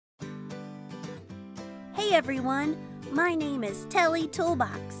Hey everyone, my name is Telly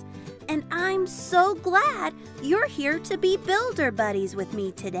Toolbox, and I'm so glad you're here to be Builder Buddies with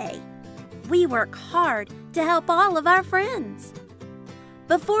me today. We work hard to help all of our friends.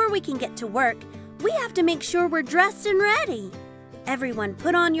 Before we can get to work, we have to make sure we're dressed and ready. Everyone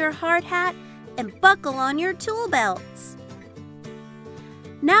put on your hard hat and buckle on your tool belts.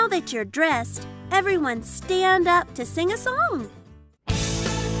 Now that you're dressed, everyone stand up to sing a song.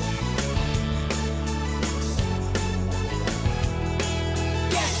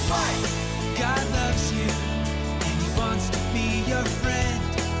 Guess what? God loves you and He wants to be your friend.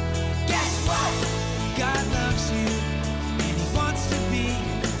 Guess what? God loves you and He wants to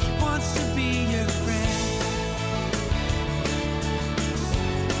be your friend.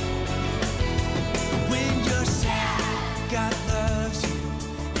 When you're sad, God loves you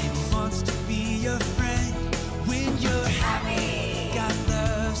and He wants to be your friend. When you're happy, God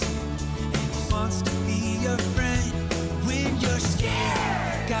loves you and He wants to be your friend. When you're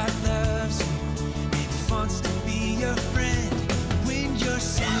scared, God loves you and He wants to be your friend. When you're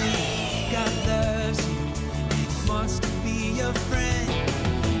silly, God loves you and He wants to be your friend.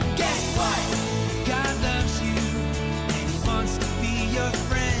 Guess what? God loves you and He wants to be your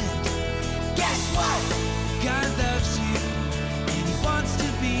friend. Guess what? God loves you and He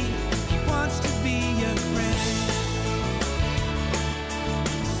wants to be your friend.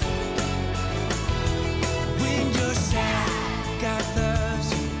 When you're sad, God loves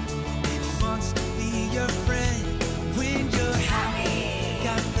you and He wants to be your friend. When you're happy,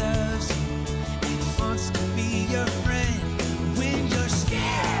 God loves you and He wants to be your friend. When you're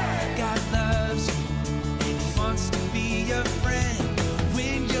scared, God loves you and He wants to be your friend.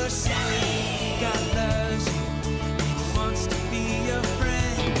 When you're silly, God loves you and He wants to be your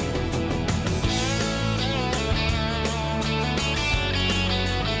friend.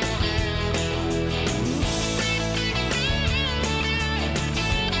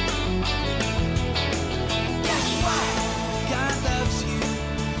 Guess what? God loves you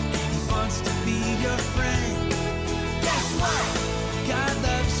and He wants to be your friend. Guess what? God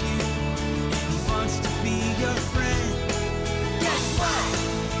loves you and He wants to be your friend. Guess what?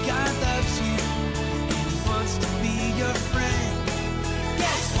 God loves you and He wants to be your friend.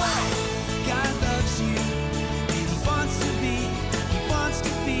 Guess what? God loves you and He wants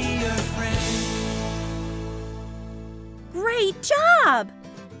to be your friend. Great job!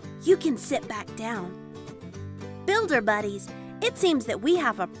 You can sit back down. Builder Buddies, it seems that we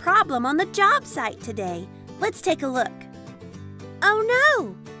have a problem on the job site today. Let's take a look. Oh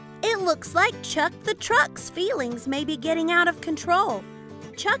no! It looks like Chuck the Truck's feelings may be getting out of control.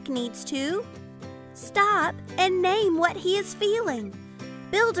 Chuck needs to stop and name what he is feeling.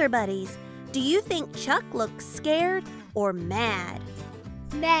 Builder Buddies, do you think Chuck looks scared or mad?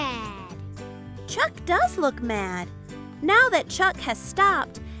 Mad. Chuck does look mad. Now that Chuck has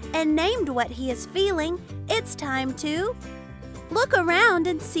stopped and named what he is feeling, it's time to look around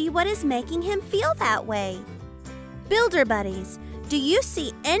and see what is making him feel that way. Builder Buddies, do you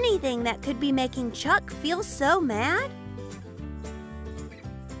see anything that could be making Chuck feel so mad?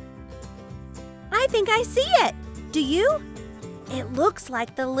 I think I see it. Do you? It looks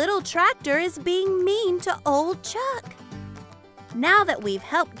like the little tractor is being mean to old Chuck. Now that we've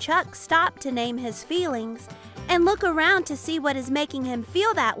helped Chuck stop to name his feelings and look around to see what is making him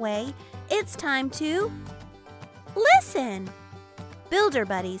feel that way, it's time to listen. Builder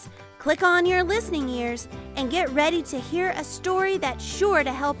Buddies, click on your listening ears and get ready to hear a story that's sure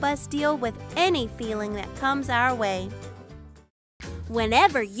to help us deal with any feeling that comes our way.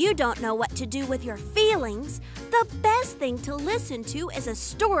 Whenever you don't know what to do with your feelings, the best thing to listen to is a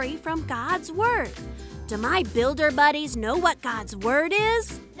story from God's Word. Do my Builder Buddies know what God's Word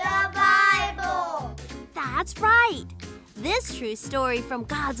is? The Bible. That's right. This true story from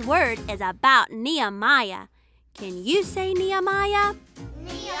God's Word is about Nehemiah. Can you say Nehemiah?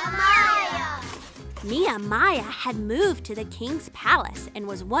 Nehemiah. Nehemiah had moved to the king's palace and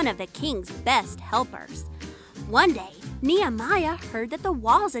was one of the king's best helpers. One day, Nehemiah heard that the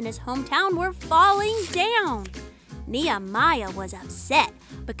walls in his hometown were falling down. Nehemiah was upset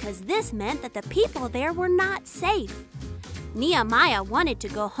because this meant that the people there were not safe. Nehemiah wanted to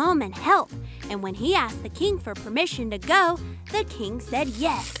go home and help, and when he asked the king for permission to go, the king said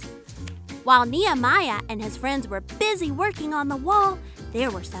yes. While Nehemiah and his friends were busy working on the wall,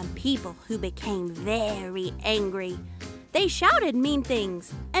 there were some people who became very angry. They shouted mean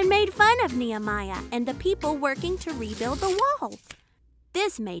things and made fun of Nehemiah and the people working to rebuild the wall.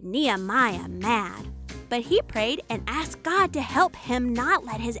 This made Nehemiah mad, but he prayed and asked God to help him not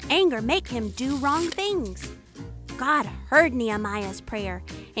let his anger make him do wrong things. God heard Nehemiah's prayer,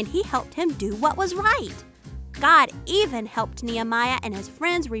 and he helped him do what was right. God even helped Nehemiah and his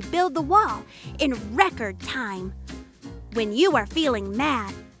friends rebuild the wall in record time. When you are feeling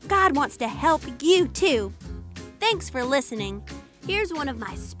mad, God wants to help you too. Thanks for listening. Here's one of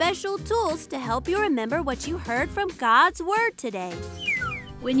my special tools to help you remember what you heard from God's Word today.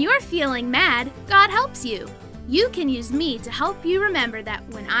 When you're feeling mad, God helps you. You can use me to help you remember that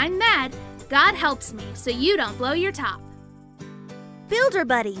when I'm mad, God helps me so you don't blow your top. Builder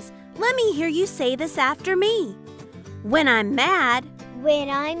buddies, let me hear you say this after me. When I'm mad, When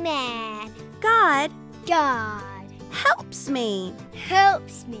I'm mad, God God helps me.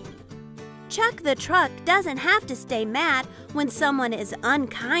 helps me. Chuck the truck doesn't have to stay mad when someone is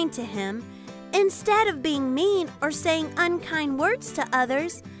unkind to him. Instead of being mean or saying unkind words to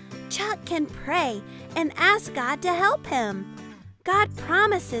others, Chuck can pray and ask God to help him. God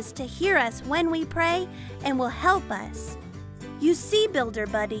promises to hear us when we pray and will help us. You see, Builder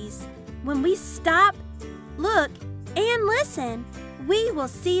buddies, when we stop, look, and listen, we will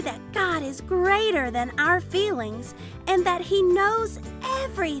see that God is greater than our feelings and that He knows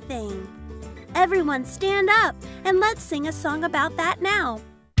everything. Everyone stand up and let's sing a song about that now.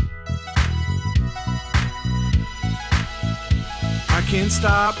 I can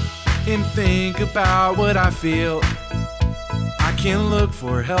stop and think about what I feel. I can look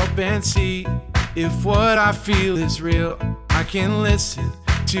for help and see if what I feel is real. I can listen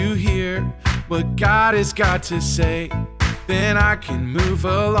to hear what God has got to say. Then I can move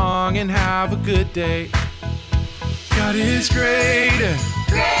along and have a good day. God is greater,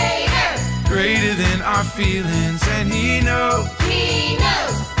 greater than our feelings, and He knows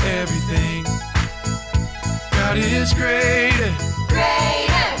everything. God is greater,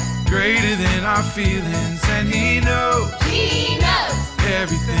 greater than our feelings, and He knows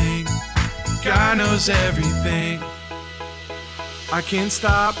everything. God knows everything. I can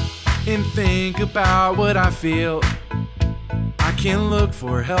stop and think about what I feel. I can look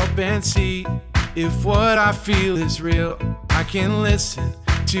for help and see if what I feel is real. I can listen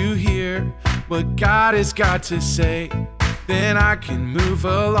to hear what God has got to say. Then I can move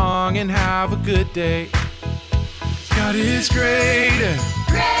along and have a good day. God is greater,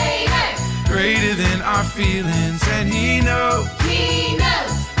 greater than our feelings, and He knows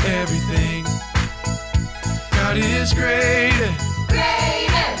everything. God is greater,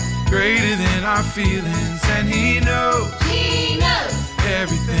 greater than our feelings, and He knows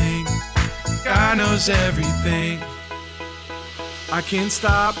everything. God knows everything. I can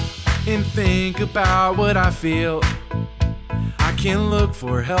stop and think about what I feel. I can look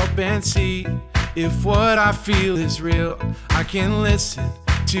for help and see if what I feel is real. I can listen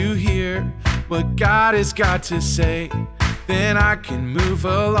to hear what God has got to say. Then I can move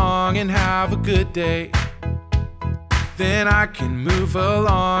along and have a good day. Then I can move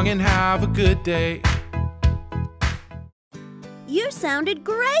along and have a good day. You sounded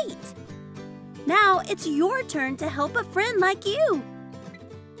great! Now it's your turn to help a friend like you.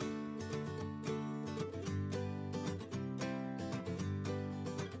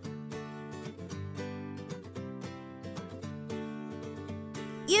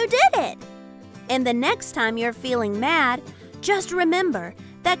 You did it! And the next time you're feeling mad, just remember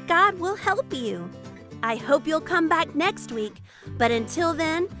that God will help you. I hope you'll come back next week, but until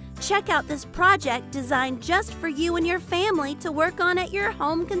then, check out this project designed just for you and your family to work on at your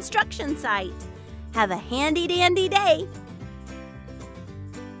home construction site. Have a handy-dandy day.